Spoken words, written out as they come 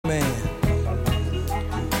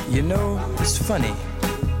You know, it's funny.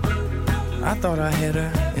 I thought I had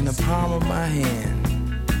her in the palm of my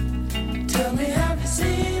hand. Tell me, have you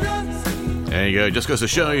seen her? There you go, just goes to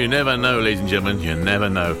show you never know, ladies and gentlemen, you never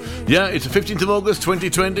know. Yeah, it's the 15th of August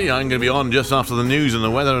 2020, I'm going to be on just after the news and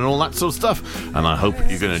the weather and all that sort of stuff, and I hope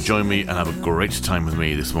you're going to join me and have a great time with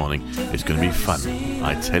me this morning. It's going to be fun.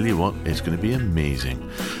 I tell you what, it's going to be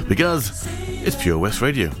amazing, because it's Pure West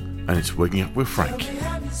Radio, and it's Waking Up with Frank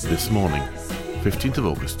this morning, 15th of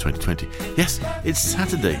August 2020. Yes, it's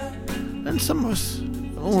Saturday, and some of us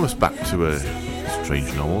are almost back to a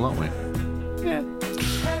strange normal, aren't we? Yeah.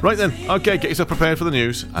 Right then, okay, get yourself prepared for the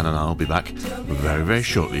news, and then I'll be back very, very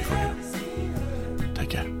shortly for you. Take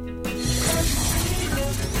care. From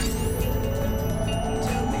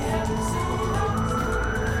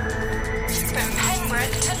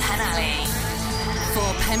Pembroke to Penally.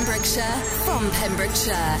 For Pembrokeshire, from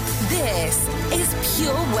Pembrokeshire, this is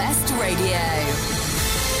Pure West Radio.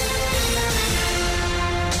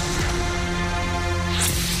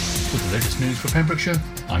 With the latest news for Pembrokeshire,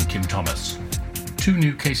 I'm Kim Thomas. 2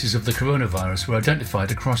 new cases of the coronavirus were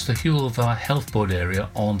identified across the Hywel Dda Health Board area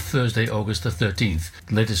on Thursday, August the 13th.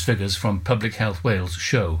 The latest figures from Public Health Wales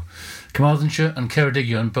show Carmarthenshire and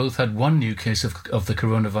Ceredigion both had 1 new case of the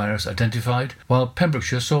coronavirus identified, while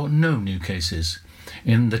Pembrokeshire saw no new cases.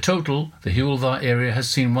 In the total, the Hywel Dda area has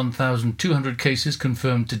seen 1,200 cases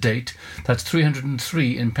confirmed to date. That's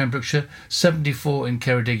 303 in Pembrokeshire, 74 in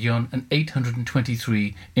Ceredigion and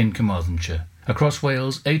 823 in Carmarthenshire. Across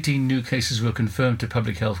Wales, 18 new cases were confirmed to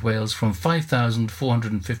Public Health Wales from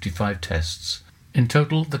 5,455 tests. In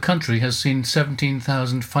total, the country has seen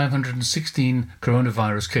 17,516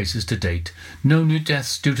 coronavirus cases to date. No new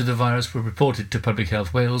deaths due to the virus were reported to Public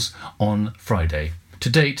Health Wales on Friday. To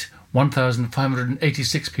date,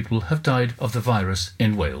 1,586 people have died of the virus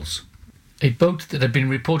in Wales. A boat that had been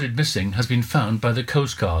reported missing has been found by the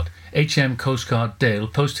Coast Guard. HM Coast Guard Dale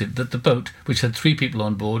posted that the boat, which had 3 people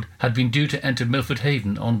on board, had been due to enter Milford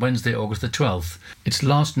Haven on Wednesday, August the 12th. Its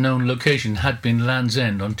last known location had been Land's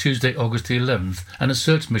End on Tuesday, August the 11th, and a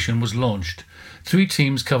search mission was launched. 3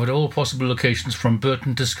 teams covered all possible locations from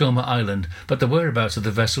Burton to Skoma Island, but the whereabouts of the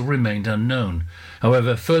vessel remained unknown.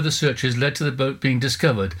 However, further searches led to the boat being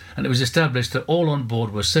discovered, and it was established that all on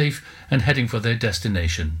board were safe and heading for their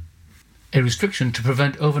destination. A restriction to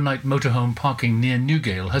prevent overnight motorhome parking near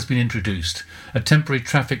Newgale has been introduced. A temporary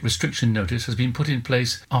traffic restriction notice has been put in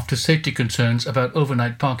place after safety concerns about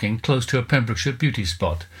overnight parking close to a Pembrokeshire beauty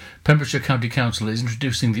spot. Pembrokeshire County Council is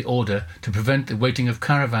introducing the order to prevent the waiting of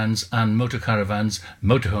caravans and motor caravans,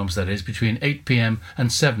 motorhomes that is, between 8 p.m.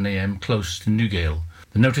 and 7 a.m. close to Newgale.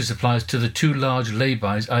 The notice applies to the 2 large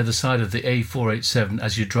lay-bys either side of the A487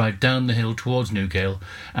 as you drive down the hill towards Newgale,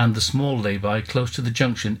 and the small lay-by close to the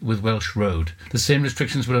junction with Welsh Road. The same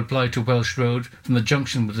restrictions will apply to Welsh Road from the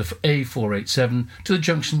junction with the A487 to the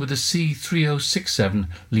junction with the C3067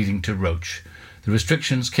 leading to Roach. The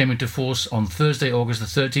restrictions came into force on Thursday, August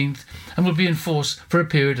the 13th, and will be in force for a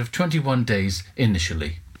period of 21 days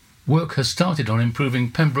initially. Work has started on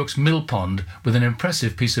improving Pembroke's Mill Pond with an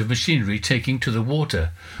impressive piece of machinery taking to the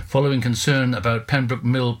water. Following concern about Pembroke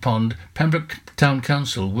Mill Pond, Pembroke Town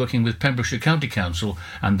Council, working with Pembrokeshire County Council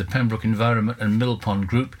and the Pembroke Environment and Mill Pond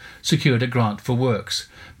Group, secured a grant for works.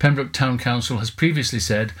 Pembroke Town Council has previously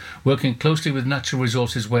said, working closely with Natural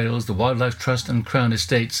Resources Wales, the Wildlife Trust and Crown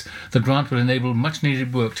Estates, the grant will enable much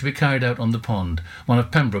needed work to be carried out on the pond, one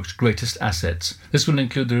of Pembroke's greatest assets. This will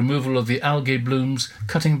include the removal of the algae blooms,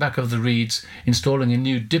 cutting back of the reeds, installing a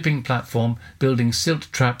new dipping platform, building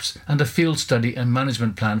silt traps, and a field study and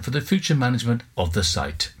management plan for the future management of the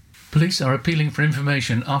site. Police are appealing for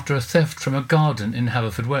information after a theft from a garden in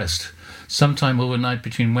Haverfordwest. Sometime overnight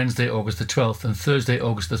between Wednesday, August the 12th and Thursday,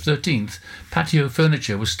 August the 13th, patio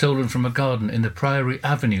furniture was stolen from a garden in the Priory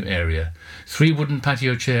Avenue area. 3 wooden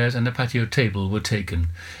patio chairs and a patio table were taken.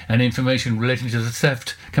 Any information relating to the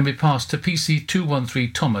theft can be passed to PC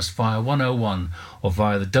 213 Thomas via 101 or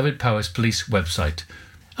via the Dyfed-Powys Police website.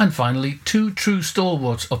 And finally, 2 true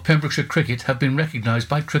stalwarts of Pembrokeshire cricket have been recognised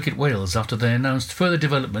by Cricket Wales after they announced further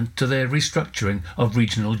development to their restructuring of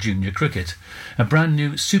regional junior cricket. A brand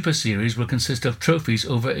new Super Series will consist of trophies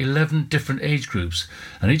over 11 different age groups,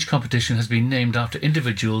 and each competition has been named after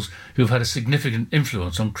individuals who have had a significant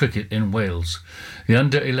influence on cricket in Wales. The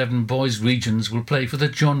under-11 boys regions will play for the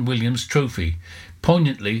John Williams Trophy.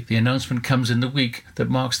 Poignantly, the announcement comes in the week that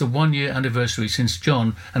marks the 1-year anniversary since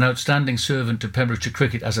John, an outstanding servant to Pembrokeshire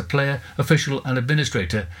cricket as a player, official and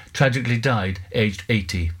administrator, tragically died aged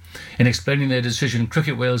 80. In explaining their decision,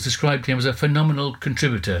 Cricket Wales described him as a phenomenal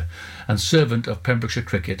contributor and servant of Pembrokeshire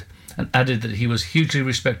cricket. and added that he was hugely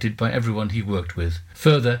respected by everyone he worked with.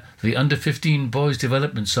 Further, the under-15 boys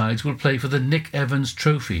development sides will play for the Nick Evans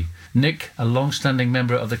Trophy. Nick, a long-standing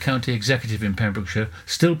member of the county executive in Pembrokeshire,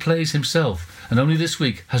 still plays himself and only this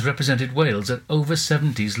week has represented Wales at over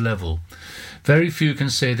 70s level. Very few can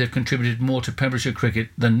say they've contributed more to Pembrokeshire cricket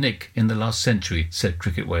than Nick in the last century, said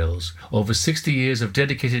Cricket Wales. Over 60 years of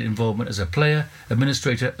dedicated involvement as a player,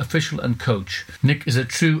 administrator, official and coach. Nick is a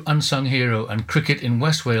true unsung hero and cricket in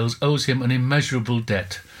West Wales owes him an immeasurable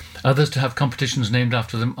debt. Others to have competitions named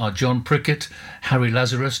after them are John Prickett, Harry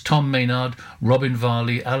Lazarus, Tom Maynard, Robin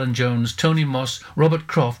Varley, Alan Jones, Tony Moss, Robert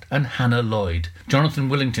Croft and Hannah Lloyd. Jonathan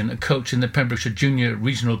Willington, a coach in the Pembrokeshire Junior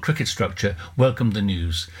Regional Cricket Structure, welcomed the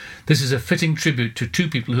news. This is a fitting tribute to two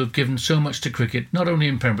people who have given so much to cricket, not only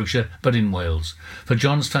in Pembrokeshire but in Wales. For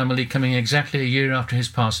John's family, coming exactly a year after his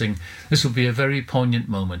passing, this will be a very poignant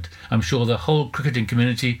moment. I'm sure the whole cricketing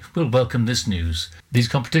community will welcome this news. These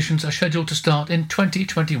competitions are scheduled to start in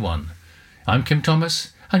 2021. I'm Kim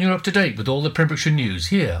Thomas, and you're up to date with all the Pembrokeshire news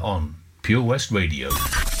here on Pure West Radio.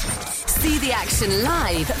 See the action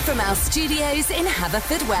live from our studios in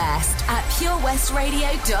Haverfordwest at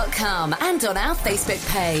purewestradio.com and on our Facebook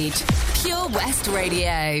page, Pure West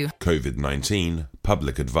Radio. COVID-19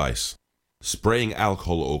 public advice. Spraying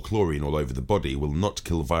alcohol or chlorine all over the body will not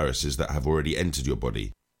kill viruses that have already entered your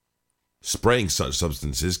body. Spraying such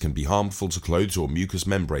substances can be harmful to clothes or mucous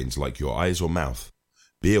membranes like your eyes or mouth.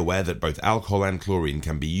 Be aware that both alcohol and chlorine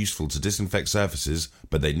can be useful to disinfect surfaces,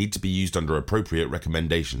 but they need to be used under appropriate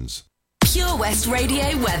recommendations. Pure West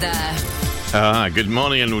Radio weather. Good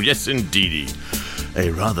morning, and yes indeedy.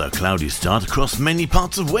 A rather cloudy start across many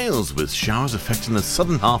parts of Wales, with showers affecting the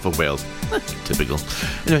southern half of Wales. Typical.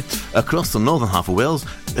 Anyway, across the northern half of Wales,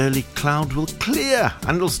 early cloud will clear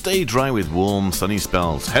and will stay dry with warm, sunny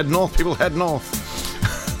spells. Head north, people, head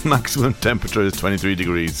north. Maximum temperature is 23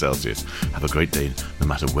 degrees Celsius. Have a great day, no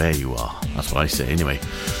matter where you are. That's what I say, anyway.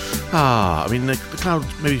 I mean, the cloud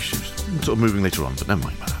maybe sort of moving later on, but never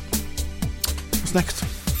mind about that. What's next?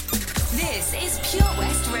 This is Pure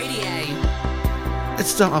West Radio. Let's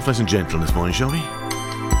start off nice and gentle this morning, shall we?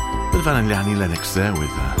 Bit of Annie Lennox there with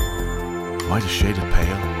White a Shade of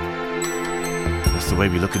Pale. That's the way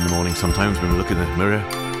we look in the morning sometimes when we look in the mirror.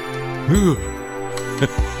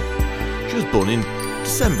 She was born in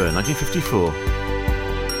December 1954.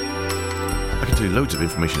 I can tell you loads of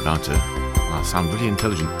information about her. I sound really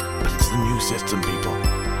intelligent, but it's the new system, people.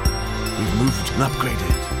 We've moved and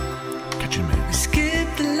upgraded. Catch you in a minute.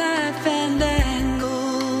 Skip the life and angle.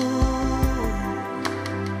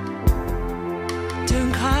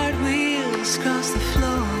 Turn cartwheels across the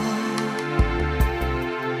floor.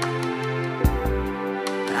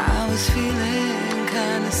 I was feeling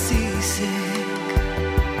kinda seasick.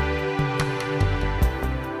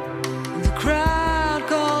 The crowd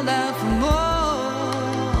called out for more.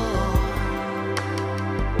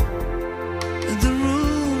 The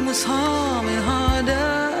room was humming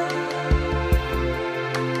harder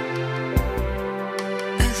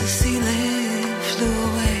as the ceiling flew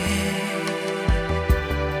away.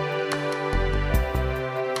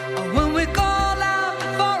 When we called out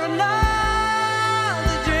for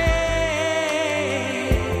another drink,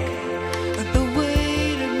 the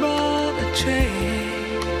waiter brought a tray.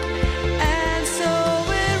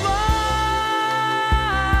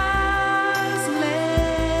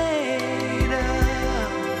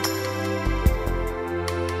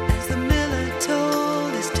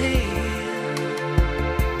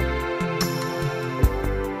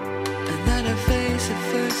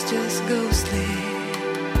 Just ghostly,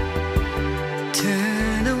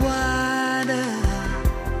 turn a wider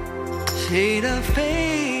shade of pale.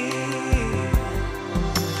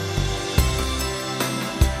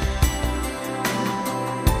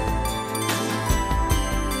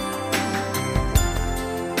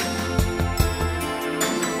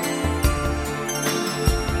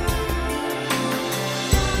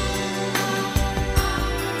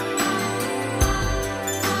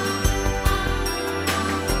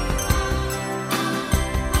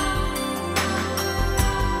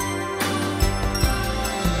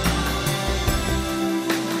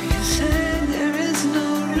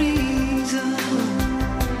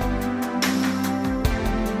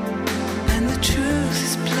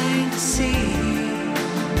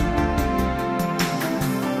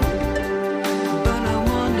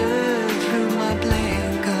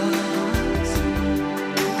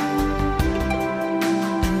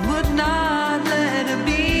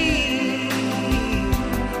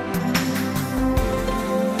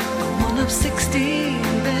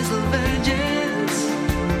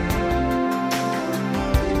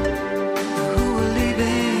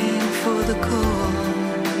 The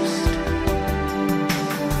cause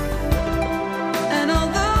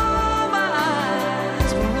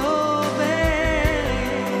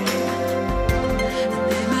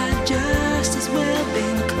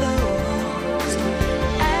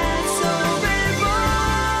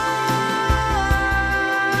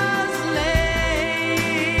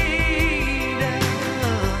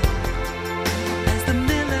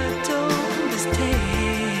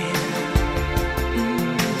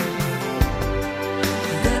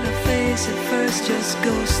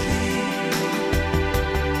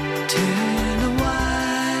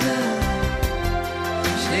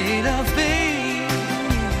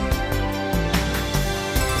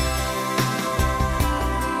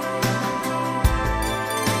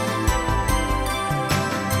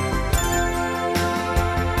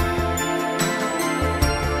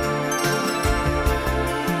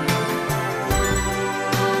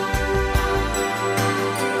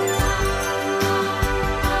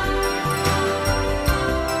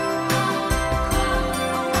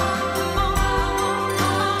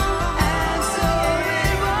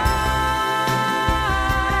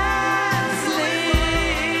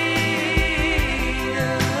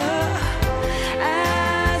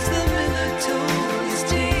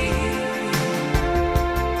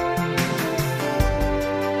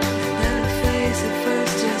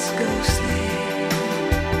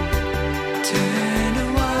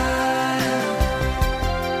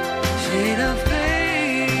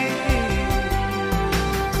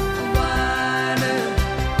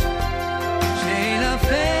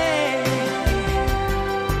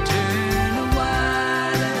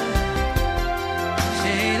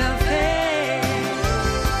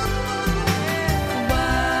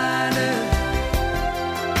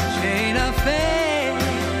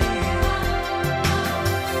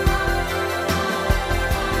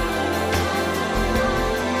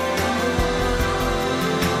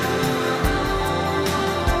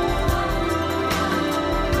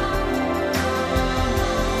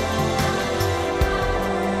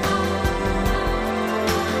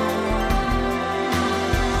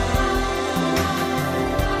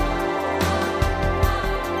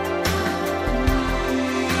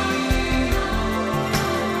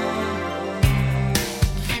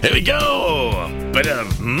Here we go! Bit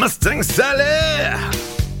of Mustang Sally!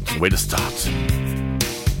 Way to start.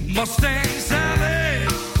 Mustang Sally.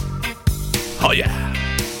 Oh yeah.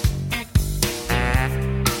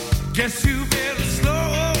 Guess you better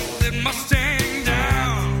slow that Mustang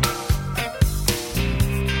down.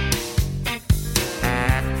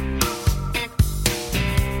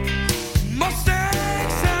 Mustang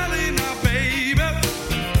Sally now, baby.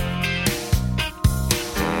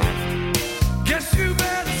 Guess you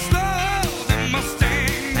better slow that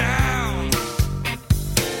Mustang down.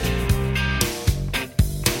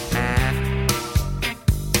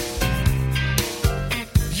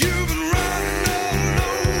 You've been running all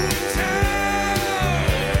over town.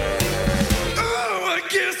 Oh, I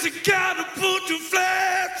guess I gotta put your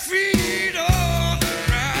flat feet on the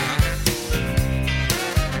ground.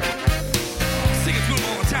 Sing it to 'em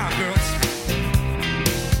all the time, girls.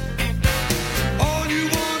 All you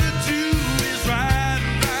wanna do is ride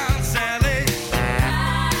around, Sally.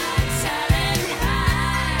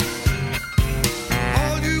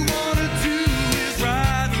 All you wanna do is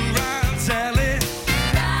ride around, Sally.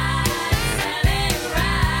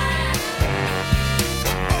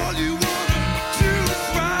 All you wanna do is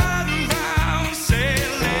ride around,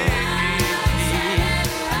 Sally.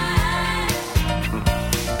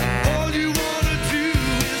 All you wanna do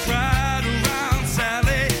is ride around,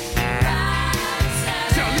 Sally.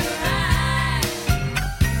 Tell you.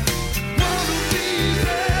 One of these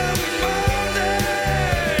every morning,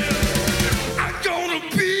 I'm gonna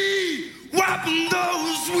be wiping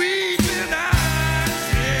those weeping eyes.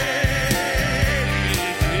 Yeah.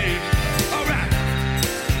 All right.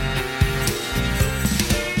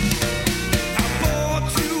 I bought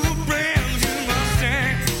you a brand new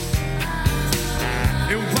Mustang.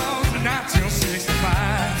 It was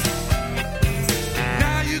 1965.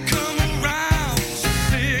 Now you come around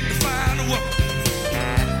signifying the world.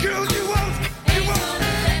 Girl, you won't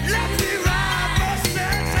let me ride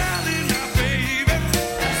Mustang Sally now, baby.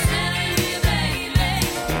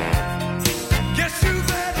 Guess you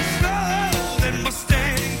better slow that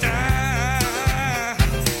Mustang down.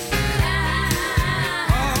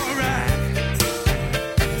 All right.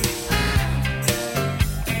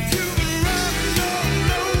 You've been running all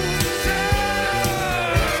over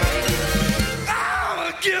town. Oh,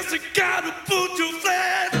 I guess I gotta put your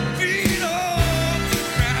flat feet on the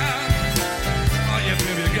ground. Oh yeah,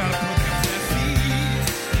 baby, you gotta put your flat feet.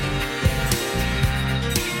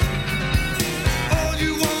 All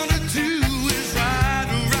you wanna do is ride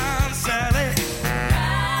around, Sally.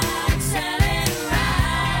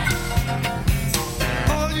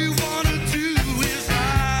 All you wanna do is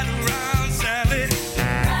ride around, Sally.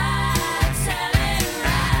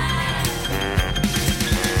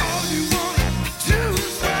 All you wanna do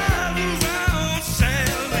is ride around,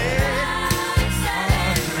 Sally.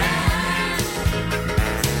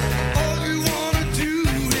 All you wanna do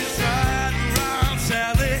is ride around,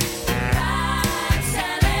 Sally.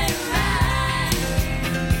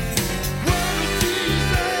 One of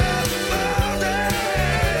these every morning,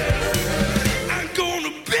 I'm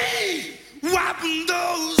gonna be wiping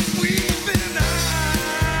those weeping eyes.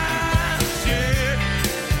 Yeah.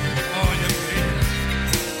 Oh yeah, baby.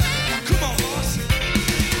 Come on, boss.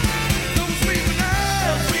 Those weeping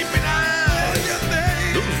eyes. Oh yeah, baby.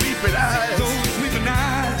 Those weeping eyes. Those weeping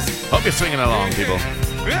eyes. Hope you're singing along, people.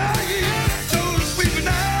 Yeah, yeah. Those weeping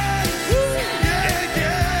eyes. Yeah,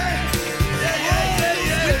 yeah. Those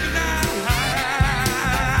weeping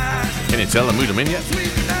eyes. Can you tell the mood I'm in yet?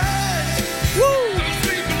 Weeping eyes. Those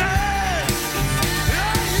weeping eyes.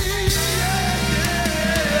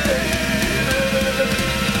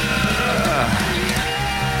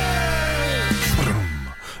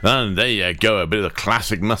 And there you go, a bit of the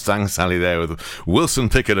classic Mustang Sally there with Wilson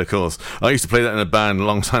Pickett, of course. I used to play that in a band a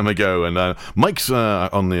long time ago, and Mike's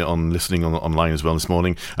on listening online as well this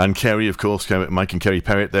morning, and Kerry, of course, Mike and Kerry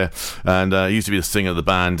Perrott there, and he used to be the singer of the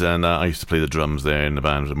band, and I used to play the drums there in the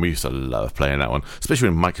band, and we used to love playing that one, especially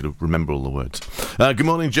when Mike could remember all the words. Good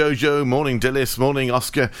morning, Jojo. Morning, Dillis. Morning,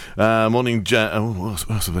 Oscar. Morning, what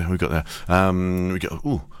else have we got there? We got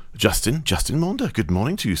Justin Maunder. Good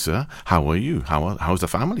morning to you, sir. How are you? How's the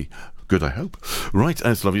family? Good, I hope. Right,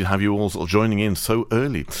 it's lovely to have you all sort of joining in so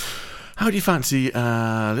early. How do you fancy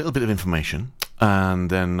a little bit of information and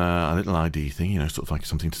then a little ID thing, sort of like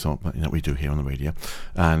something to talk about that we do here on the radio,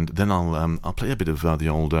 and then I'll play a bit of the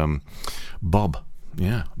old Bob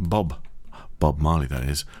Marley, that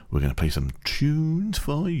is. We're going to play some tunes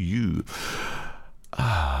for you.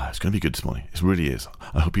 It's going to be good this morning. It really is.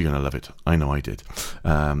 I hope you're going to love it. I know I did.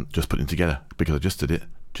 Just putting it together because I just did it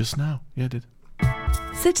just now. Yeah, I did.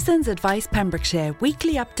 Citizens Advice Pembrokeshire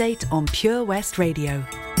weekly update on Pure West Radio.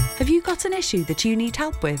 Have you got an issue that you need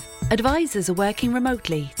help with? Advisors are working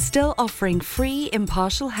remotely, still offering free,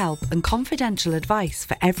 impartial help and confidential advice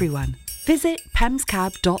for everyone. Visit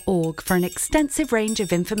pemscab.org for an extensive range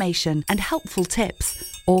of information and helpful tips,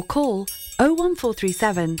 or call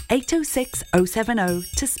 01437 806 070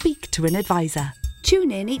 to speak to an advisor.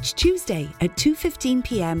 Tune in each Tuesday at 2:15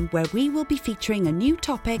 p.m, where we will be featuring a new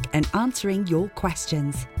topic and answering your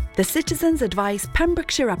questions. The Citizens Advice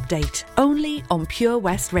Pembrokeshire Update, only on Pure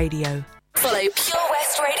West Radio. Follow Pure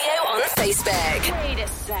West Radio on Facebook. Wait a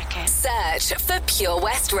second. Search for Pure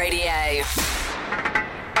West Radio.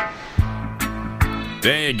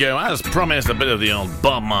 There you go, as promised, a bit of the old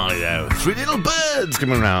Bob Marley there. Three little birds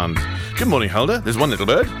coming round. Good morning, Huldah. There's one little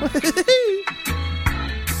bird.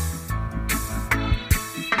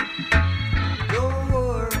 Don't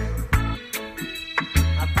worry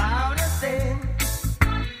about a thing,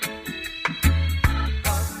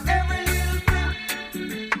 'cause every little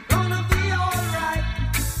thing gonna be alright.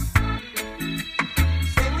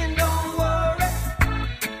 Singing, don't worry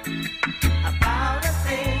about a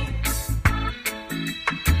thing,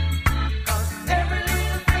 'cause every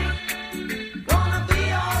little thing gonna be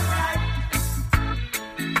alright.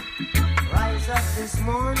 Rise up this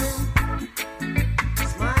morning,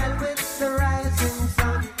 smile with the rising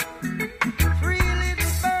sun. Three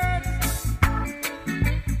little birds,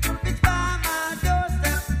 it's by my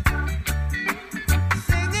doorstep,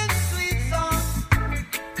 singing sweet songs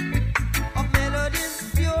of melodies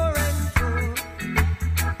pure and true,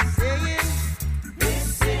 saying, this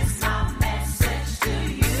is my message to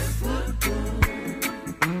you.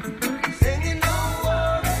 Singing, don't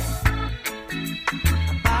worry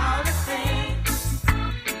about a thing,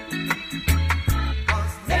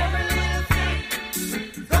 'cause every little thing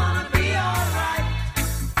gonna be alright.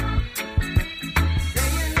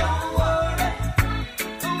 Saying, don't worry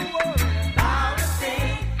about a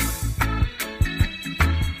thing,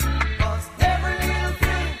 'cause every little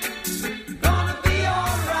thing gonna be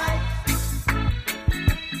alright.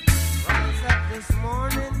 Rise up this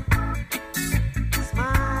morning,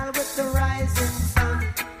 smile with the rising sun.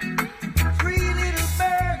 Three little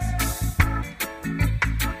birds,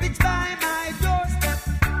 it's by my doorstep,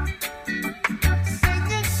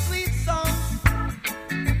 singing sweet songs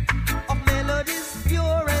of melodies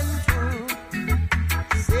pure and true,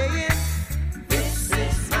 saying, this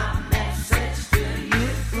is my message to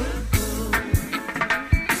you.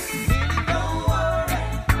 Meaning, don't worry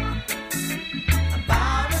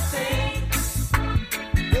about a thing.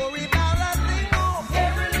 Worry about a thing, oh,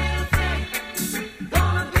 every little thing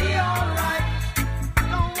gonna be alright.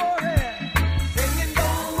 Don't worry, singing,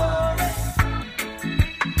 don't worry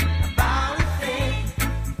about a thing.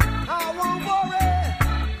 I won't worry,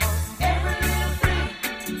 'cause every little thing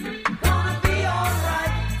gonna be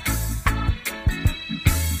alright.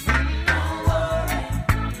 Don't worry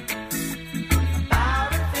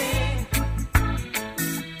about a thing,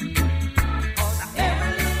 'cause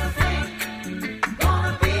every little thing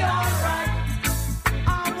gonna be alright. I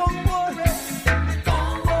won't worry,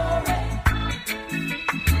 don't worry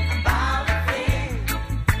about a thing,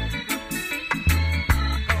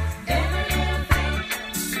 'cause every little thing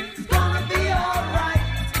gonna be alright.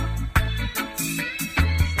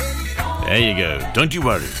 There you go. Don't you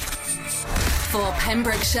worry. For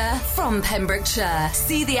Pembrokeshire, from Pembrokeshire.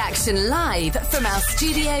 See the action live from our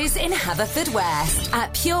studios in Haverfordwest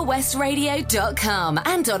at purewestradio.com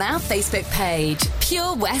and on our Facebook page,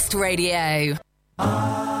 Pure West Radio.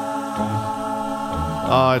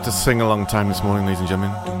 Oh, it's a sing-along time this morning, ladies and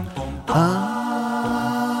gentlemen.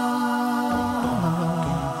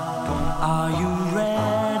 Are you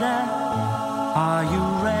ready? Are you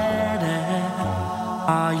ready?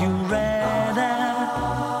 Are you ready?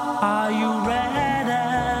 Are you ready?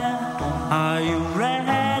 Are you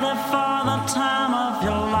ready for the time of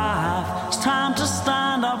your life? It's time to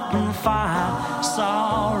stand up and fight. It's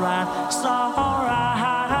alright, it's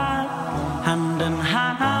alright. Hand in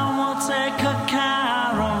hand we'll take a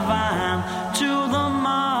caravan to the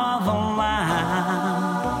motherland.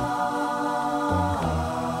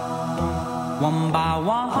 One by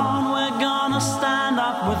one we're gonna stand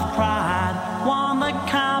up with pride, one that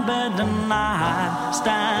can't be denied.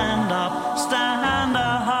 Stand up, stand up.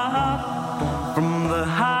 From the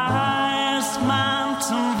highest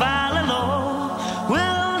mountain valley low,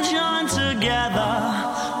 we'll join together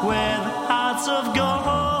with hearts of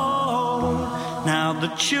gold. Now the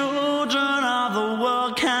children of the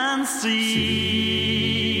world can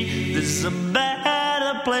see this is a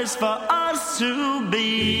better place for us to be.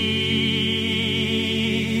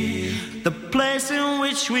 The place in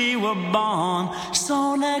which we were born,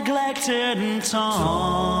 so neglected and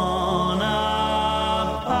torn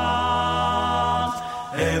apart.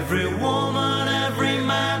 Every woman, every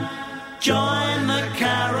man, join the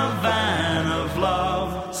caravan of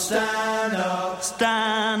love. Stand up,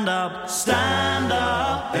 stand up, stand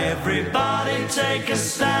up. Everybody take a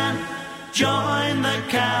stand. Join the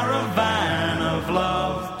caravan of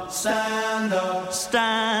love. Stand up,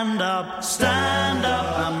 stand up, stand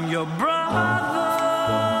up. I'm your brother.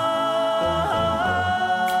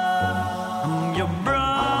 I'm your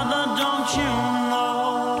brother, don't you know?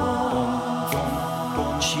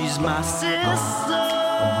 She's my sister.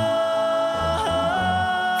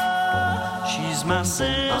 She's my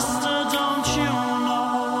sister, don't you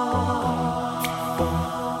know?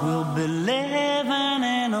 We'll be living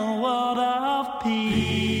in a world of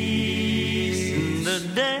peace, in the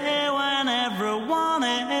day when everyone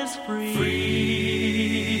is free.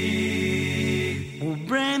 We'll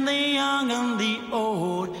bring the young and the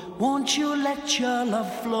old. Won't you let your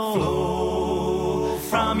love flow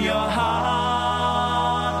from your heart?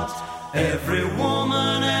 Every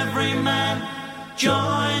woman, every man,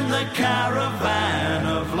 join the caravan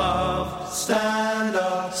of love. Stand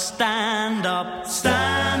up, stand up,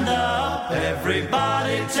 stand up.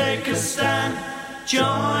 Everybody take a stand.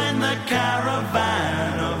 Join the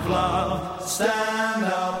caravan of love. Stand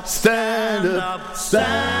up, Stand up,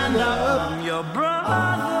 stand up. I'm your brother.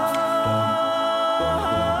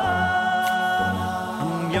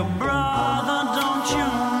 I'm your brother, don't you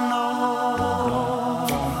know?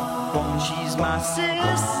 She's my sister.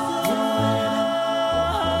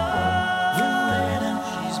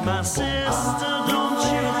 She's my sister, don't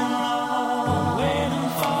you know? Waiting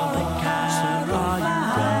for the caravan. Are you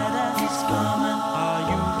ready? He's coming. Are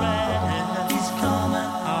you ready? He's coming.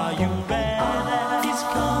 Are you ready? He's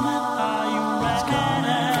coming. Are you ready?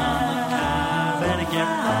 Better get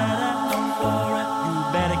ready. Don't worry. You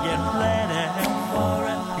better get ready. Don't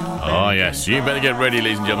worry. Oh, yes, you better get ready,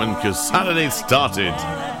 ladies and gentlemen, because Saturday started.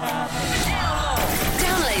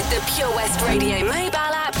 Download the Pure West Radio mobile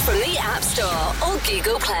app from the App Store or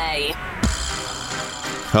Google Play.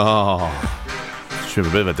 Oh, should we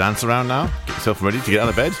have a bit of a dance around now? Get yourself ready to get out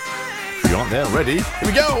of bed. If you aren't there ready, here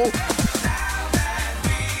we go.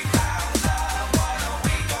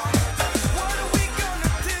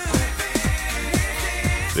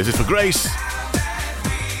 This is for Grace.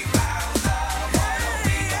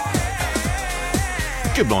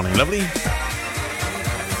 Good morning, lovely. 1,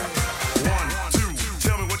 2,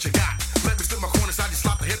 tell me what you got. Let me slip my corner side, you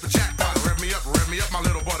slop to hit the jackpot. Rev me up, my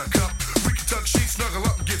little buttercup. We can tuck sheets, snuggle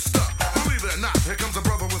up and get stuck. Believe it or not, here comes a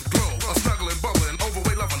brother with glow. A snuggling, bubbling,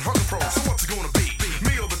 overweight, loving, hugging pro. So what's it gonna be?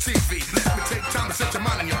 Me or the TV? Let me take time to set your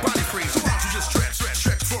mind and your body free. So why don't you just stretch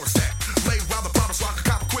for a sec? Lay while the bottle so I can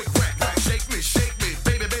cop a quick wreck. Shake me,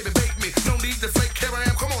 baby, bake me. No need to fake, here I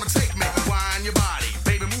am, come on and take me. Wind your body,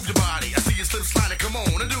 baby, move your body. I see you slip sliding, come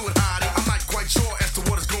on and do it, hottie. I'm not quite sure as to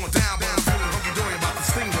what is going down, but I'm feeling hunky-dory about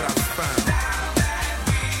this thing that I found.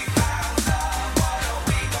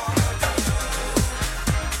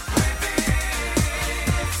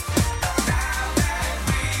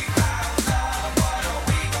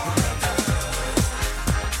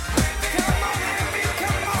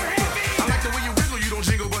 I like the way you wiggle, you don't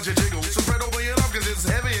jingle, but you jiggle. So spread over your love, cause it's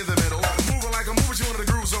heavy in the middle. Moving like a mover, she wanted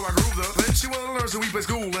to groove, so I grooved her. Then she wanted to learn, so we play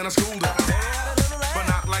school, and I schooled her. But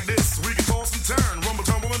not like this, we can toss and turn, rumble,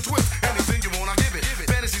 tumble, and twist. Anything you want, I'll give it.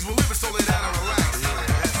 Fantasies will live it, so lay down and relax.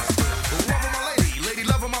 Love of my lady,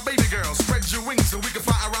 love of my baby girl. Spread your wings so we can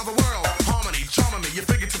fly around the world. Harmony, charming me, your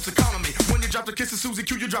fingertips are calming me. When you drop the kisses, Susie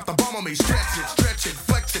Q, you drop the bomb on me. Stretch it, flex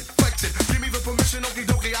it. Give me the permission, okie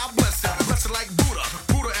dokie, I'll bless it. Bless it like Buddha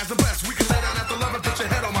as the best. We can lay down at the love and put your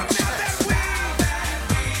head on my chest.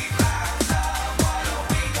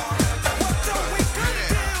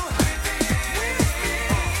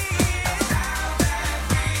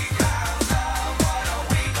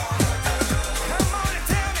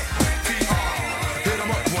 Hit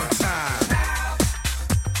 'em up one time.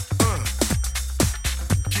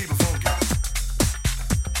 Keep it funky.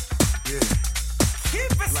 Yeah.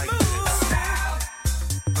 Keep it like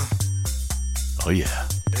Oh, yeah.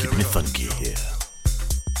 Keeping it funky here.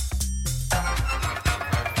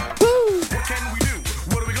 What can we do?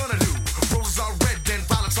 What are we gonna do? Roses are red and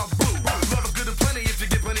violets are blue. Love is good and plenty if you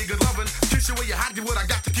get plenty good loving. Kiss you where you're hot, do what I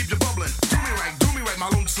got to keep you bubbling. Do me right, my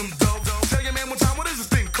lonesome dove. Tell your man one time, what is this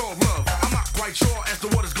thing called love? I'm not quite sure as to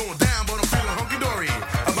what is going down, but I'm feeling hunky-dory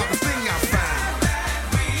about this thing I found.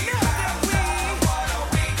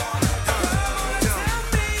 Tell me.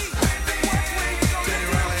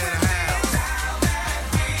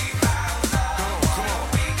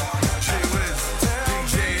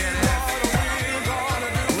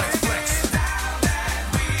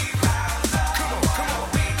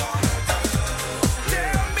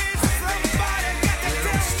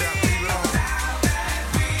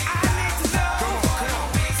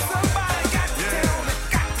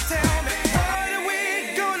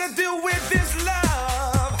 gonna do with this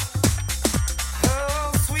love?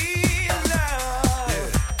 Oh, sweet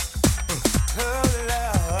love. Oh,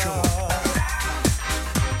 love.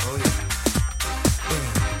 Oh, yeah.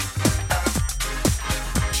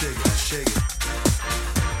 Shake it, shake it.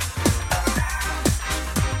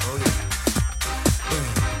 Oh, yeah.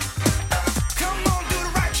 Come on, do the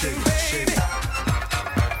right thing, baby.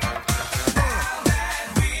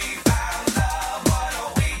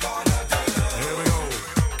 Here we go.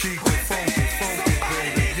 Keep it funky, funky,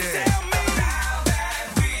 baby. Yeah.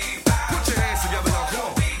 Put your hands together now.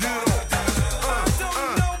 Come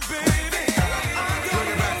on. Bring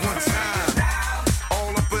it back one time.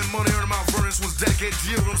 All up in money, earning my furnace was dedicated to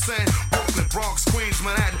you. You know what I'm saying? Brooklyn, Bronx, Queens,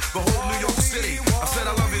 Manhattan, the whole New York City. I said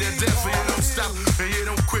I love you to death, so you don't stop and you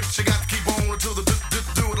don't quit. You got to keep on until the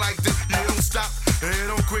do it like this. You don't stop and you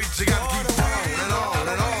don't quit. You got to keep on and on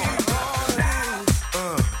and on.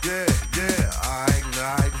 Yeah, yeah,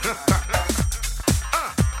 alright.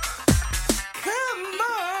 Come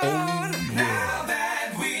on. Now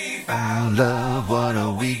that we found Love, what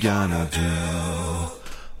are we gonna do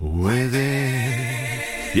with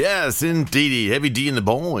it? Yes, indeedy. Heavy D and the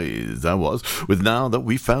Boys. That was with Now That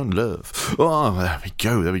We Found Love. Oh,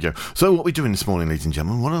 there we go. So what are we doing this morning, ladies and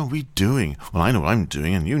gentlemen? What are we doing? Well, I know what I'm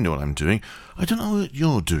doing, and you know what I'm doing. I don't know what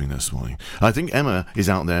you're doing this morning. I think Emma is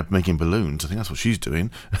out there making balloons. I think that's what she's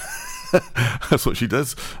doing. That's what she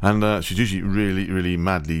does, and she's usually really, really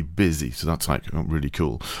madly busy, so that's like really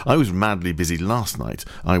cool. I was madly busy last night.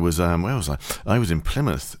 I was where was I? I was in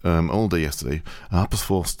Plymouth all day yesterday.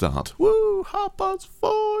 4:30 start. Woo!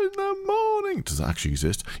 4:30 in the morning. Does that actually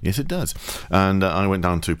exist? Yes, it does. And I went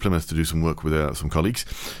down to Plymouth to do some work with some colleagues,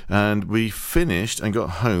 and we finished and got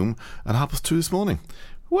home at 2:30 this morning.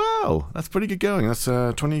 Wow, that's pretty good going. That's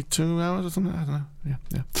 22 hours or something. I don't know.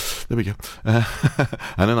 Yeah. There we go. And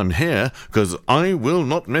then I'm here because I will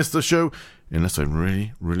not miss the show unless I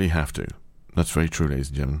really, really have to. That's very true, ladies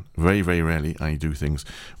and gentlemen. Very, very rarely I do things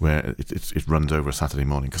where it runs over a Saturday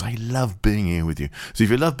morning because I love being here with you. So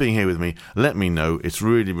if you love being here with me, let me know. It's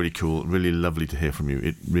really, really cool. Really lovely to hear from you.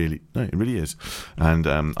 It really is. And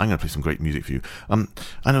I'm going to play some great music for you.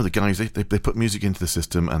 I know the guys, they put music into the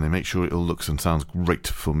system and they make sure it all looks and sounds great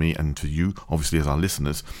for me and for you, obviously as our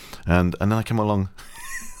listeners. And then I come along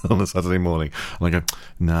on a Saturday morning and I go,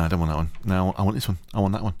 nah, I don't want that one. No, I want this one. I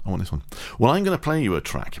want that one. I want this one. Well, I'm going to play you a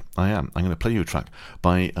track. I'm going to play you a track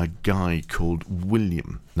by a guy called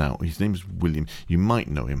William. Now, his name is William. You might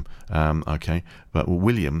know him, okay? But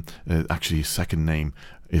William, actually his second name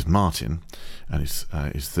is Martin, and his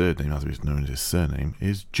third name, otherwise known as his surname,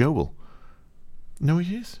 is Joel. Know who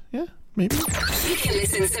he is? Yeah? Maybe. You can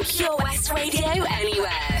listen to Pure West Radio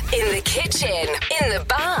anywhere. In the kitchen, in the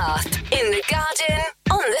bath, in the garden,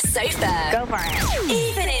 on the sofa. Go for it.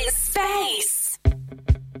 Even in space.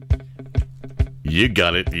 You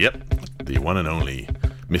got it. Yep. The one and only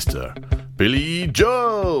Mr. Billy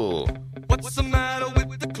Joel. What's the matter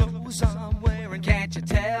with the clothes I'm wearing? Can't you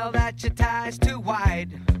tell that your tie's too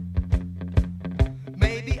wide?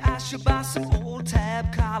 Maybe I should buy some old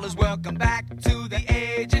tab collars. Welcome back to the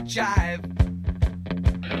age of jive.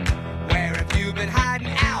 Where have you been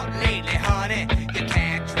hiding out lately, honey? You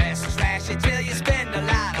can't dress trashy till you spend a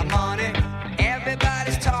lot of money.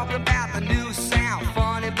 Everybody's talking about the new sound,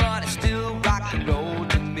 funny, but it's still rock and roll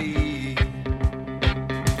to me.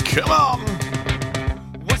 Come on.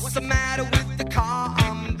 What's the matter with the car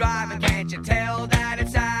I'm driving? Can't you tell that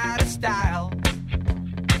it's out of style?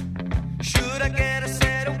 Should I get a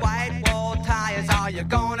set of white wall tires? Are you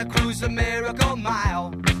gonna cruise the Miracle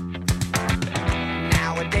Mile?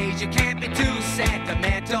 Nowadays you can't be too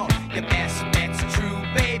sentimental. Your best bet's a true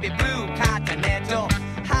baby blue Continental.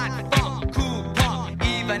 Hot funk, cool punk,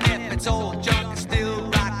 even if it's old junk, it's still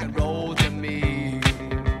rock and roll to me.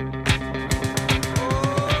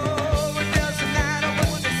 Oh, it doesn't matter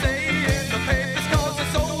what they say in the papers, 'cause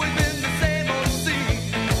it's always been the same old scene.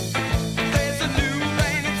 There's a new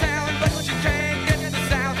rain in town, but you can't get the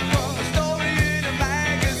sound from a story in a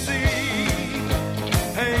magazine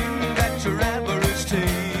aimed at your average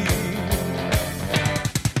teen.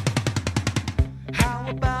 How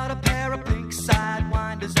about a pair of pink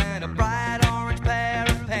sidewinders and a bright orange pair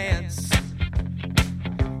of pants?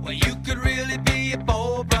 Well, you could really be a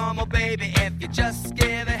Beau Brummel, baby, if you just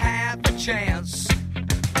give it half a chance.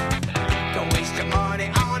 Don't waste your money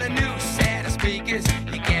on a new set of speakers.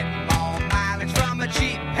 You get more mileage from a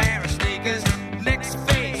cheap pair of sneakers. Next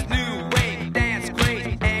phase, new wave, dance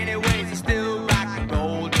great. Anyways, it's still rock and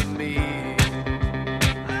roll to me.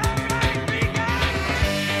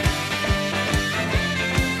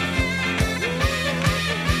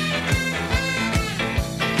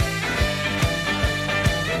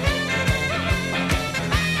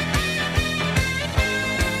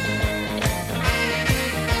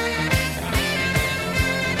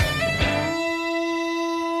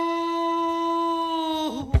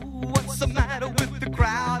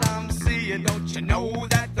 you know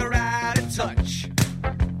that they're out of touch?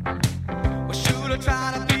 Well, should I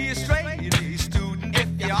try to be a straight-A student? If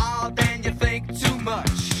you are, then you think too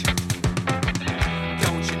much.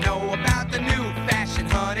 Don't you know about the new fashion,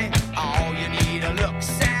 honey? All you need are looks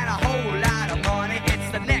and a whole lot of money.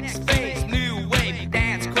 It's the next phase, new wave,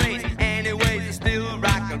 dance craze. Anyways, it's still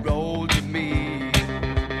rock and roll to me.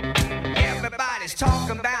 Everybody's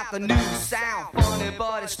talking about the new sound, funny,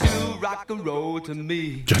 but it's still rock and roll to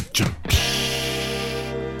me.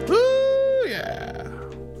 Ooh, yeah.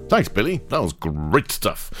 Thanks, Billy. That was great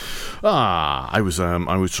stuff. I was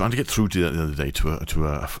trying to get through to the other day to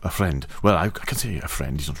a friend. Well, I can say a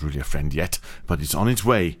friend. He's not really a friend yet, but he's on his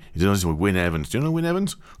way. He's on his way. Wyn Evans. Do you know Wyn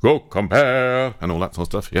Evans? Go compare and all that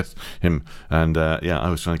sort of stuff. Yes, him. And I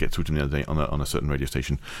was trying to get through to him the other day on a certain radio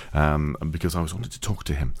station because I wanted to talk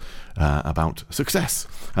to him about success.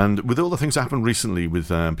 And with all the things that happened recently with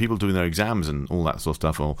people doing their exams and all that sort of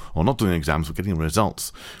stuff, or not doing exams but getting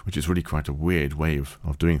results, which is really quite a weird way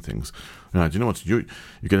of doing things. Do you know what? You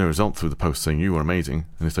get a result through the post saying you were amazing,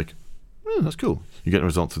 and it's like, that's cool. You get a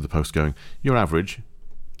result through the post going, you're average,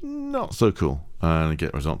 not so cool. And you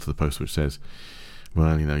get a result through the post which says,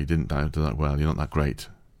 well, you didn't do that well, you're not that great.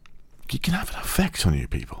 It can have an effect on you,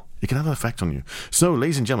 people. It can have an effect on you. So,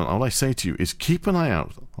 ladies and gentlemen, all I say to you is keep an eye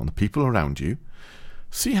out on the people around you,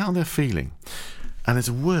 see how they're feeling. And there's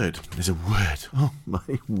a word. Oh,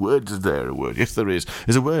 my word, is there a word? Yes, there is.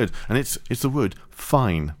 There's a word, and it's the word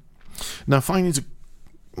fine. Now, fine is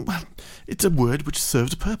it's a word which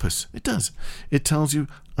serves a purpose. It does. It tells you,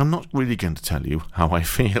 I'm not really going to tell you how I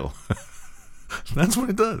feel. That's what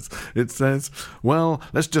it does. It says, well,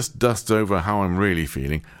 let's just dust over how I'm really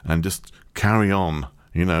feeling and just carry on,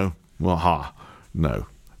 No.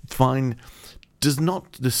 Fine does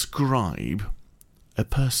not describe a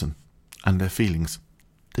person and their feelings.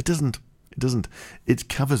 It doesn't. It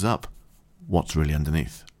covers up what's really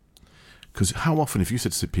underneath. Because how often, if you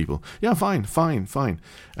said to people, yeah, fine,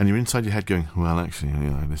 and you're inside your head going, well, actually,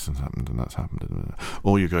 this has happened and that's happened,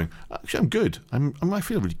 or you're going, actually, I'm good. I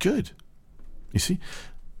feel really good. You see,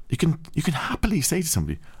 you can happily say to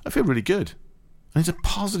somebody, I feel really good, and it's a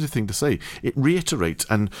positive thing to say. It reiterates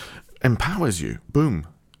and empowers you. Boom,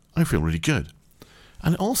 I feel really good.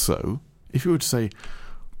 And also, if you were to say,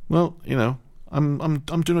 well, I'm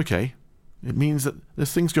doing okay, it means that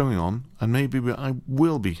there's things going on, and maybe I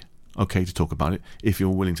will be okay to talk about it if you're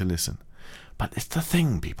willing to listen. But it's the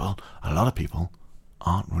thing, people. A lot of people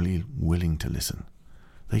aren't really willing to listen.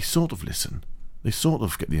 They sort of listen. They sort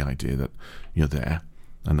of get the idea that you're there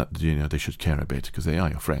and that they should care a bit because they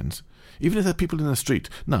are your friends. Even if they're people in the street.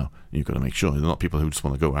 No, you've got to make sure they're not people who just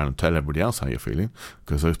want to go around and tell everybody else how you're feeling,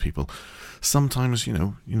 because those people sometimes,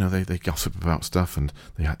 they gossip about stuff and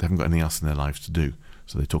they haven't got anything else in their lives to do,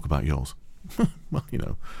 so they talk about yours. Well,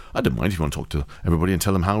 I don't mind if you want to talk to everybody and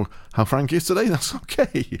tell them how Frank is today. That's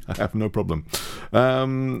okay. I have no problem. I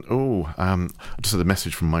just had a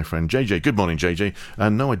message from my friend JJ. Good morning, JJ.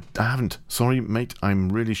 No, I haven't. Sorry, mate. I'm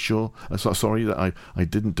really sure. Sorry that I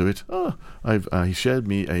didn't do it. He shared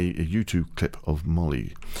me a YouTube clip of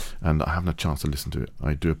Molly, and I haven't had a chance to listen to it.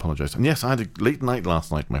 I do apologise. And yes, I had a late night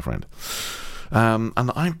last night, my friend. But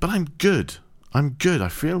I'm good. I'm good. I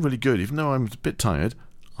feel really good, even though I'm a bit tired.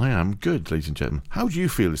 I am good, ladies and gentlemen. How do you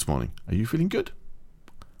feel this morning? Are you feeling good?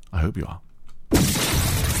 I hope you are.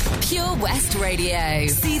 Pure West Radio.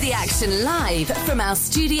 See the action live from our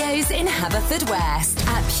studios in Haverfordwest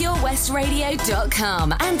at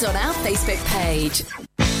purewestradio.com and on our Facebook page.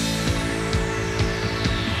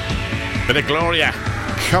 Bit of Gloria.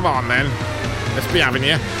 Come on, then. Let's be having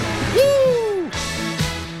you. Woo!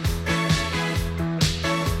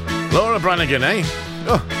 Laura Branigan, eh?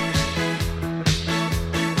 Oh.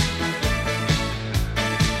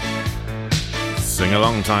 Sing a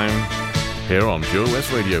long time here on Pure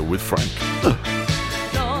West Radio with Frank.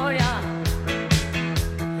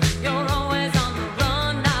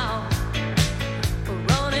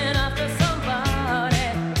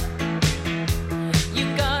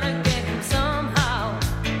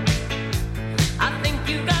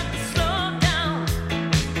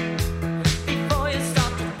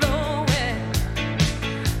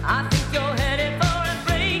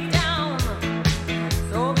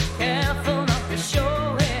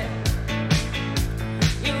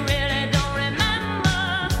 You really don't remember.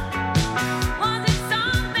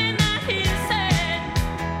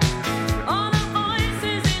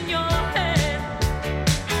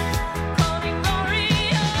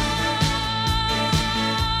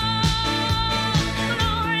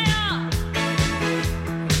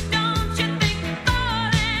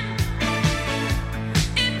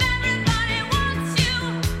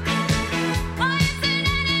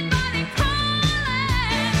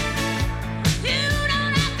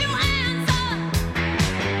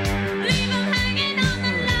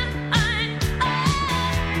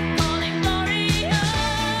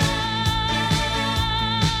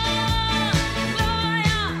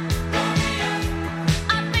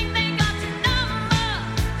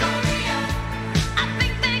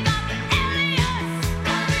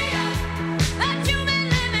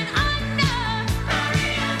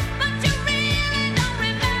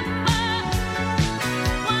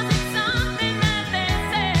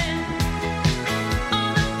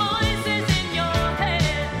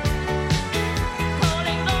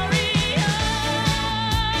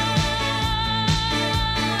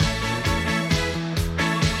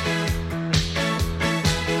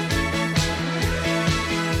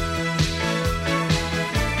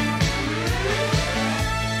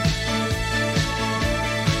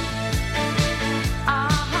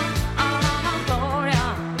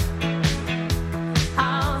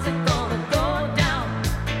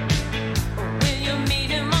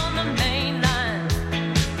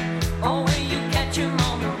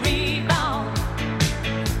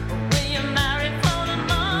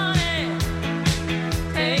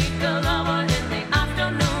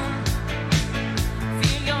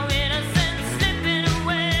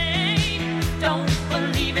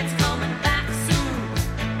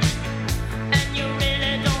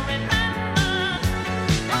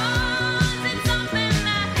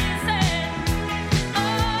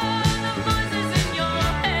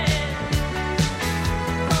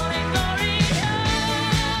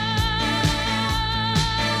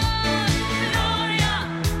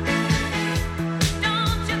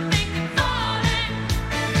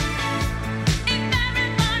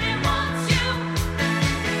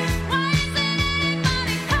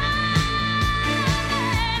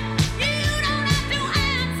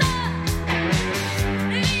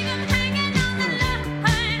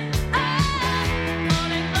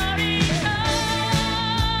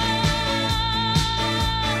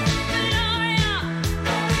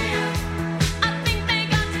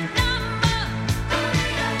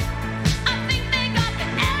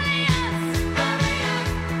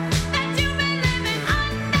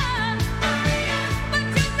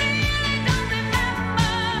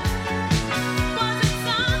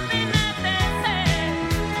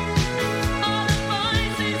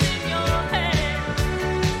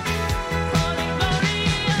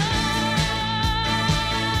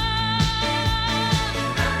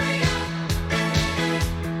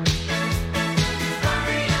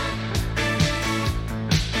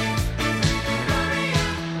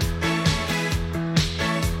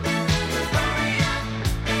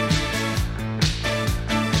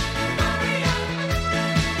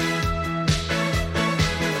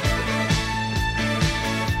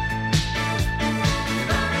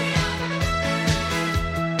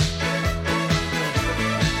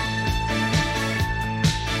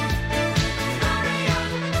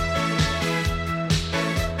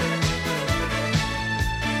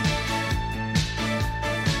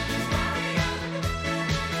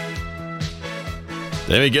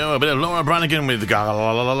 There we go, a bit of Laura Branigan with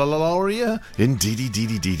Gloria in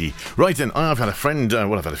Dee. Right then, I've had a friend,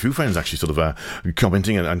 I've had a few friends actually sort of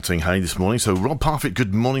commenting and saying hi this morning. So Rob Parfitt,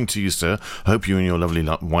 good morning to you, sir. I hope you and your lovely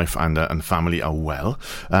wife and family are well.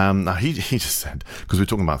 Now he just said, because we're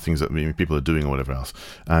talking about things that people are doing or whatever else,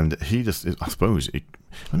 and he just, I suppose, it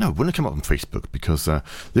wouldn't come up on Facebook because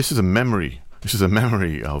this is a memory. This is a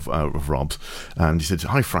memory of Rob's, and he said,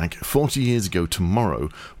 "Hi Frank, 40 years ago tomorrow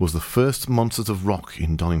was the first Monsters of Rock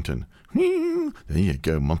in Donington." There you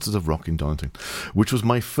go, Monsters of Rock in Donington, which was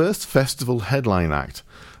my first festival headline act.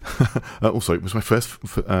 Also, it was my first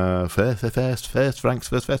Frank's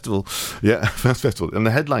first festival. Yeah, first festival, and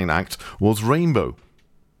the headline act was Rainbow.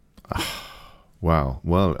 Wow,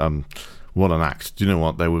 well, what an act. Do you know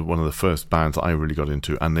what? They were one of the first bands that I really got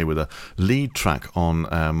into, and they were the lead track on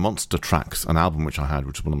Monster Tracks, an album which I had,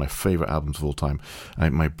 which is one of my favourite albums of all time.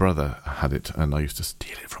 My brother had it, and I used to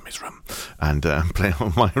steal it from his room and play it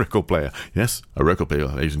on my record player. Yes, a record player,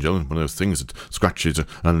 ladies and gentlemen, one of those things that scratches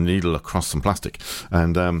a needle across some plastic.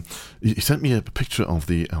 And he sent me a picture of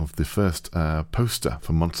the first poster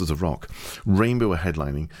for Monsters of Rock. Rainbow were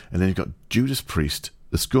headlining, and then you've got Judas Priest,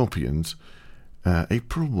 the Scorpions,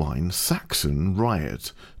 April Wine, Saxon,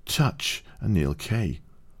 Riot, Touch, and Neil Kay.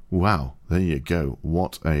 Wow, there you go.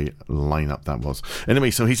 What a lineup that was. Anyway,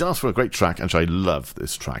 so he's asked for a great track, and I love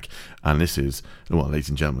this track. And this is, well, ladies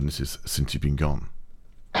and gentlemen, this is Since You've Been Gone.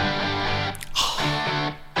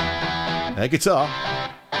 Air guitar.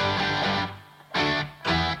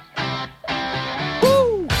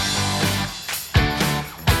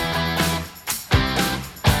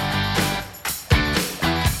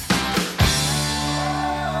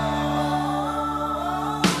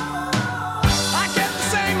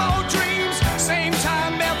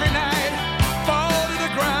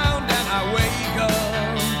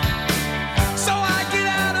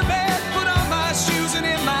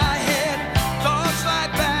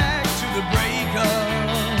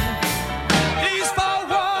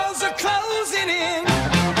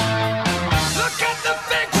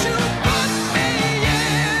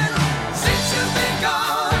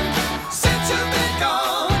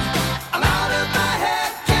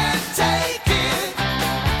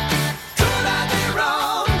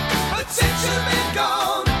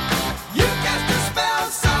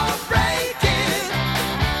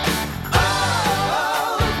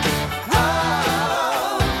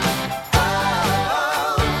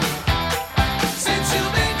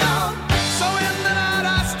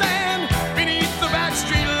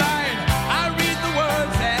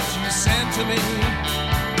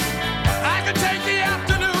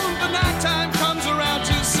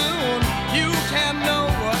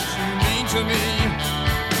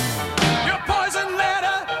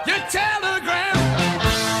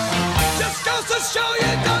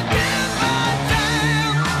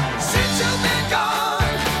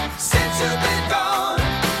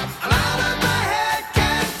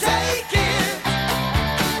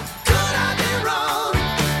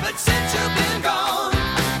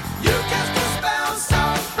 Spell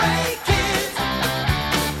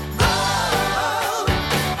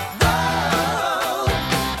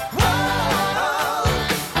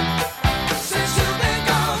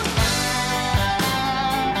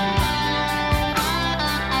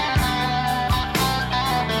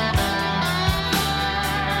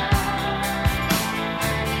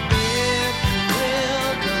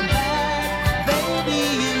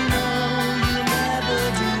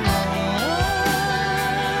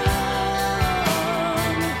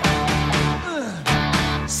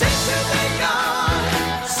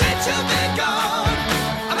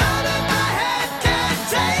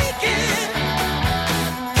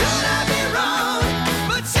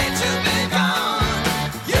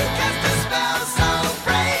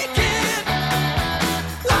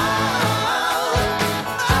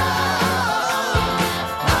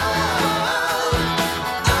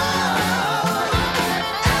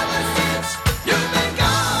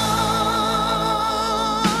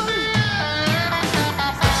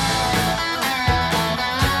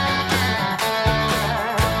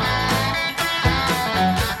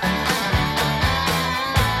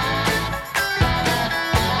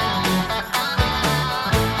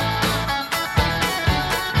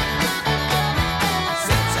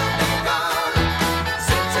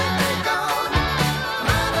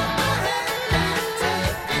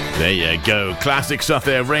There you go. Classic stuff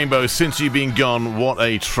there. Rainbow, Since You've Been Gone. What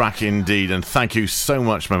a track indeed. And thank you so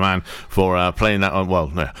much, my man, for playing that one. Well,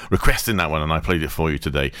 no, requesting that one, and I played it for you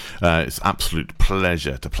today. It's absolute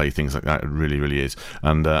pleasure to play things like that. It really, really is.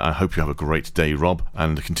 And I hope you have a great day, Rob,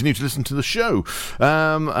 and continue to listen to the show.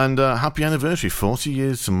 And happy anniversary. 40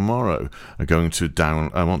 years tomorrow. Going to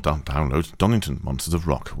download Donington Monsters of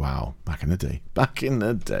Rock. Wow. Back in the day. Back in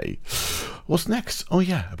the day. What's next? Oh,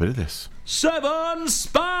 yeah, a bit of this. 7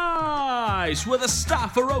 Spice, where the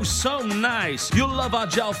staff are oh so nice. You'll love our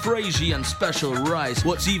jalfrezi and special rice.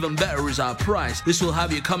 What's even better is our price. This will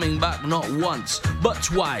have you coming back not once, but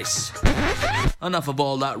twice. Enough of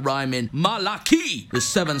all that rhyming. Malaki! The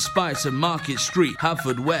 7 Spice of Market Street,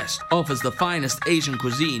 Haverfordwest, offers the finest Asian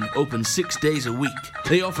cuisine, open 6 days a week.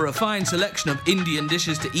 They offer a fine selection of Indian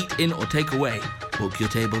dishes to eat in or take away. Book your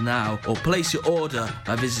table now or place your order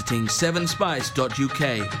by visiting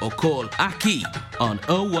 7spice.uk or call Aki on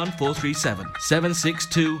 01437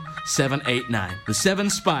 762 789. The 7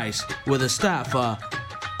 Spice, where the staff are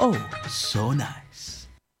oh so nice.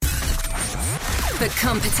 For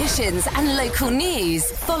competitions and local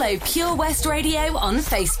news, follow Pure West Radio on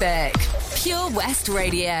Facebook. Pure West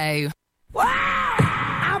Radio. Wow,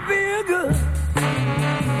 I feel good.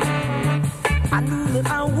 I knew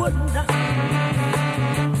that I wouldn't.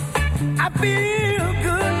 I feel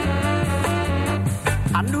good.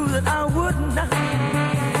 I knew that I wouldn't.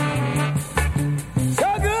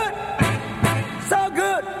 So good, so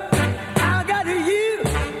good. I got you.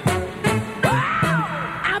 Wow,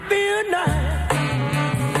 I feel nice.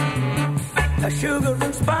 A sugar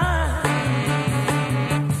and spice.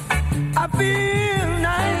 I feel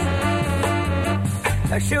nice.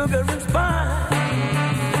 A sugar and spice.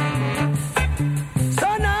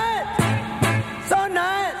 So nice, so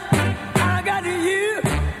nice. I got you.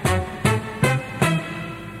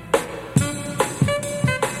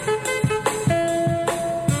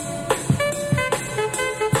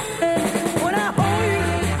 When I hold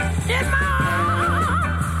you in my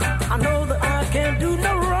arms, I know that I can't do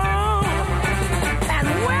no wrong. And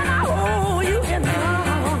when I hold you in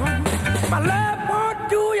my arms, my love won't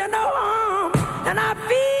do you no harm. And I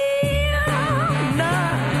feel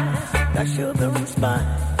nice, that sugar and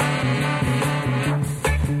spice.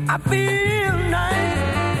 I feel nice,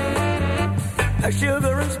 that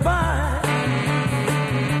sugar and spice.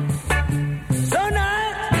 So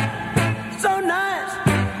nice, so nice.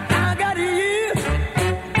 I got you.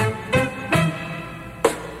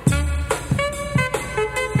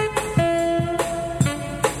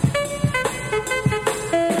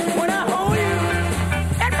 When I hold you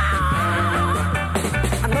in my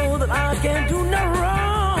arms, I know that I can't do no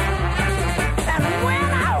wrong. And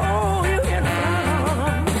when I hold you in my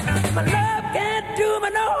arms, my love can't do me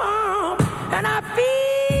no harm. And I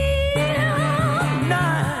feel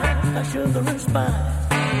nice, a sugar and spice.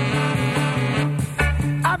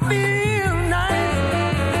 I feel nice,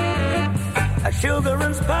 a sugar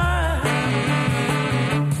and spice.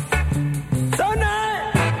 So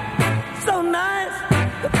nice, so nice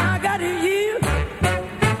that I got you.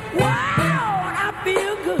 Wow, I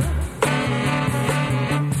feel good.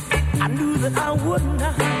 I knew that I wouldn't.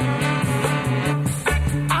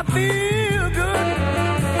 I feel good.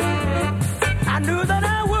 I knew that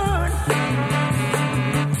I would.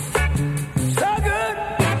 So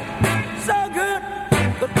good,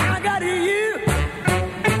 but I got you.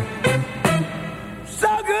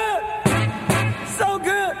 So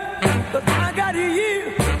good, but I got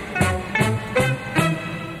you.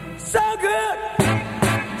 So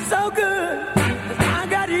good, but I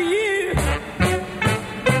got you.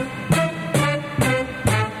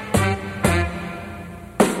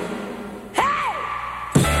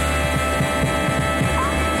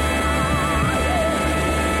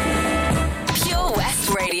 Pure West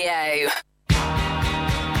Radio.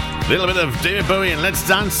 Little bit of David Bowie and Let's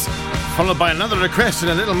Dance, followed by another request in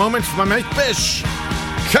a little moment from my mate Bish.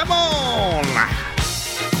 Come on!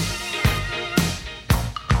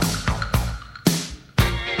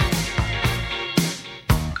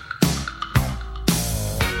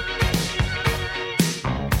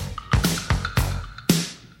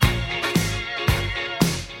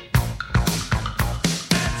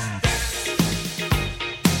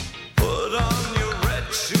 Put on your red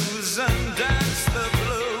shoes and dance the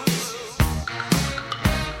blues.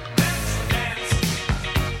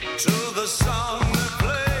 To the song they're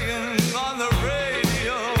playing on the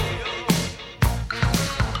radio.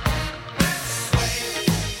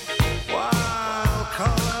 While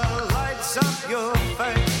color lights up your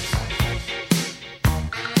face.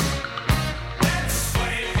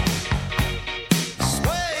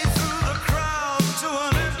 Sway through the crowd to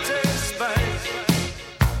an empty space.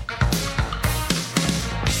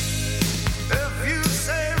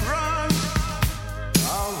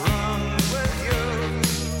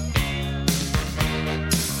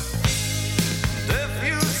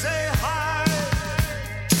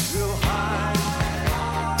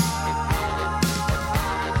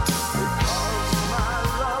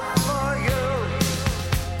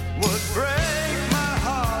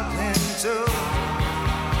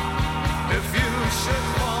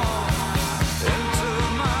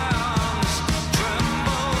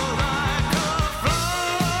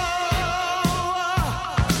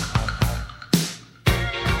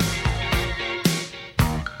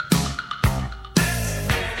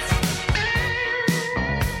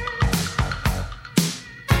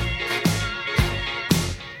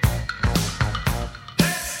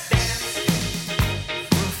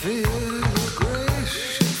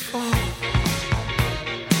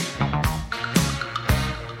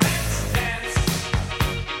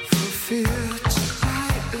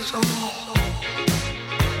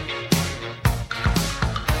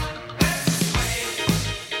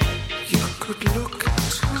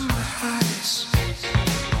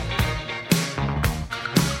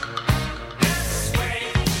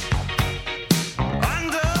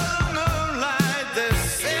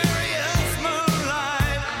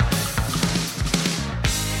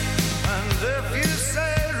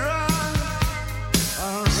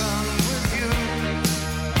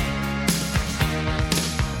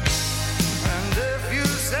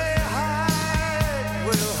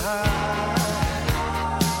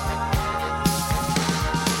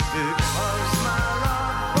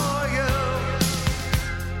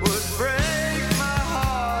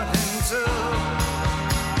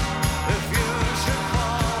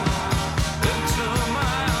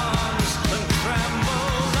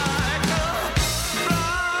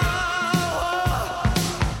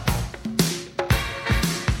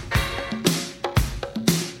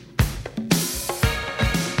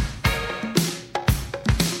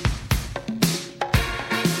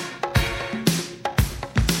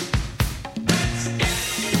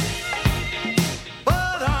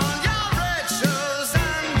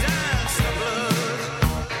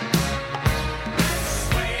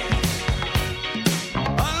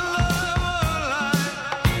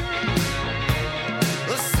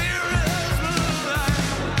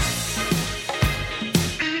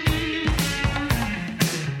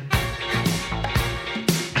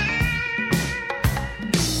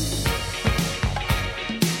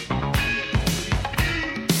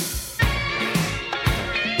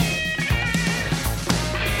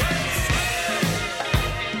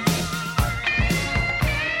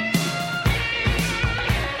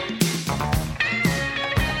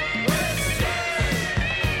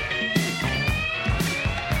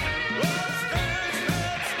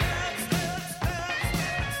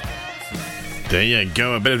 There you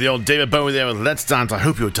go, a bit of the old David Bowie there with Let's Dance. I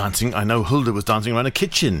hope you were dancing. I know Hulda was dancing around a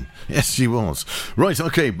kitchen. Yes, she was. Right,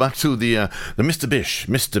 okay, back to the Mr. Bish.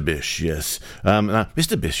 Mr. Bish, yes. Now,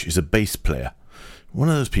 Mr. Bish is a bass player. One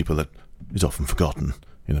of those people that is often forgotten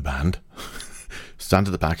in a band. Stand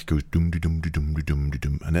at the back, goes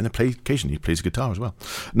dum-de-dum-de-dum-de-dum-de-dum, and then occasionally he plays a guitar as well.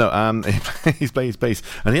 No, he plays bass.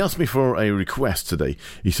 And he asked me for a request today.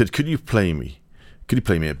 He said, could you play me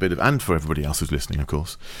a bit of, and for everybody else who's listening, of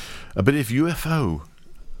course, a bit of UFO,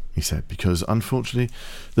 he said, because unfortunately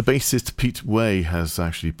the bassist Pete Way has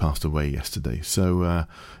actually passed away yesterday. So,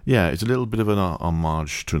 yeah, it's a little bit of an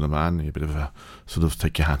homage to the man, a bit of a sort of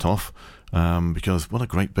take your hat off, because what a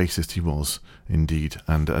great bassist he was, indeed.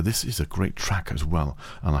 And this is a great track as well,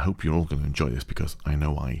 and I hope you're all going to enjoy this, because I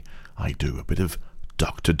know I do. A bit of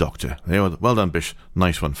Doctor. There you are. Well done, Bish.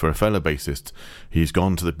 Nice one for a fellow bassist. He's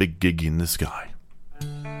gone to the big gig in the sky.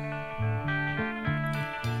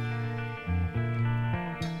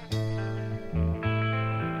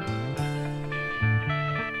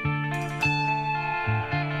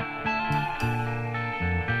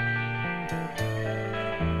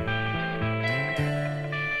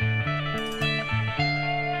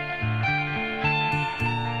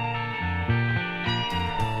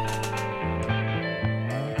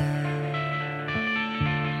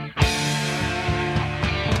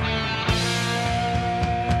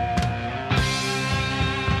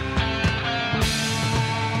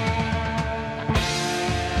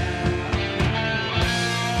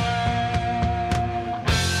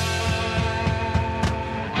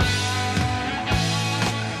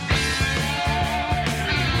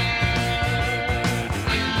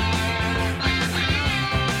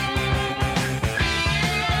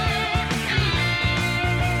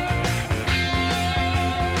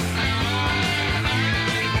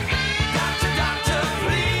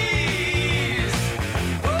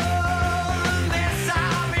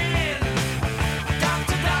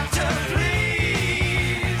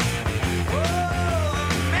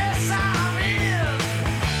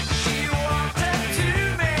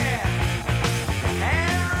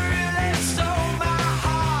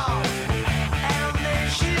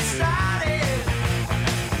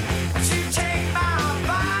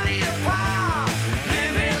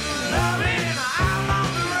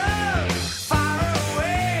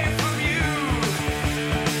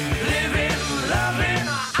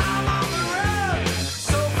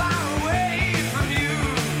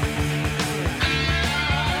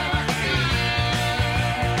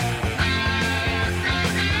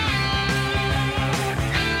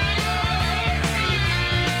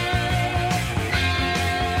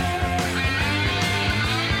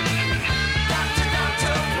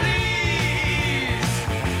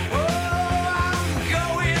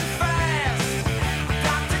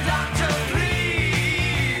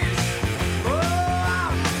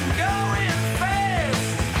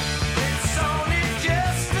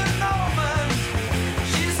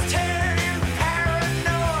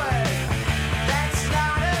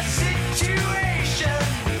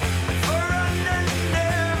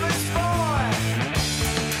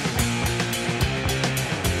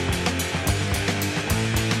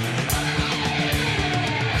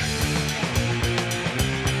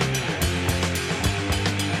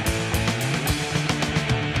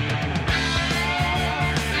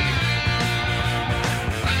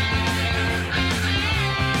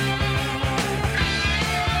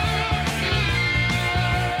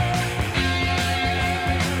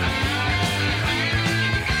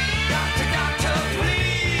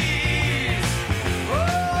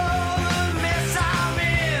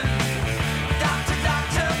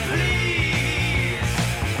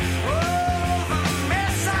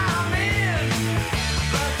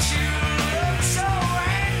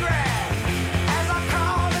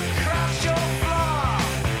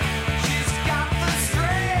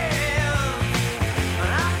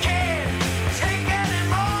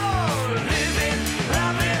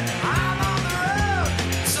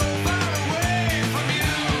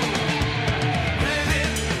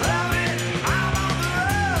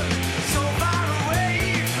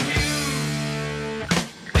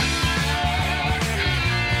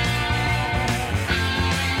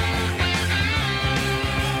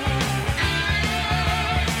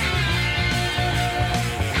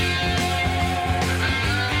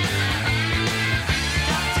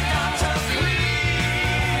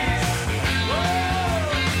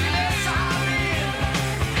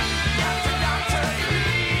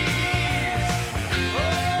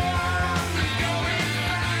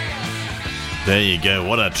 There you go,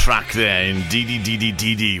 what a track there,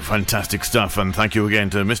 indeedy. Fantastic stuff, and thank you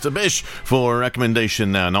again to Mr. Bish for a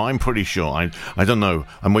recommendation now. Now, I'm pretty sure, I don't know,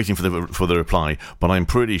 I'm waiting for the reply, but I'm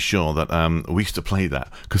pretty sure that we used to play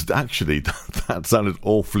that, because actually that sounded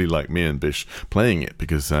awfully like me and Bish playing it,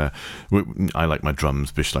 because I like my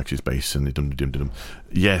drums, Bish likes his bass, and dum-dum-dum-dum.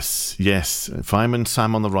 Yes, Fireman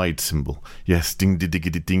Sam on the ride cymbal. Yes,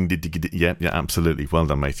 ding-ding-ding-ding-ding-ding. Yeah, absolutely. Well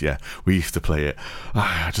done, mate. Yeah, we used to play it.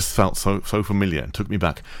 I just felt so familiar. It took me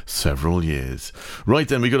back several years. Right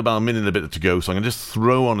then, we got about a minute and a bit to go, so I'm going to just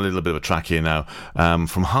throw on a little bit of a track here now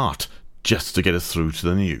from Heart, just to get us through to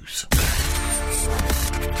the news.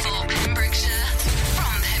 For Pembrokeshire,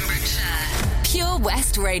 from Pembrokeshire, Pure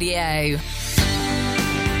West Radio.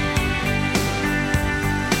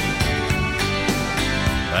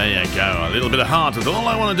 There you go, a little bit of Heart, and all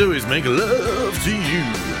I want to do is make love to you.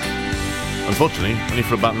 Unfortunately, only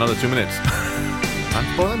for about another 2 minutes. Time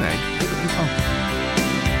to boil an egg. Oh.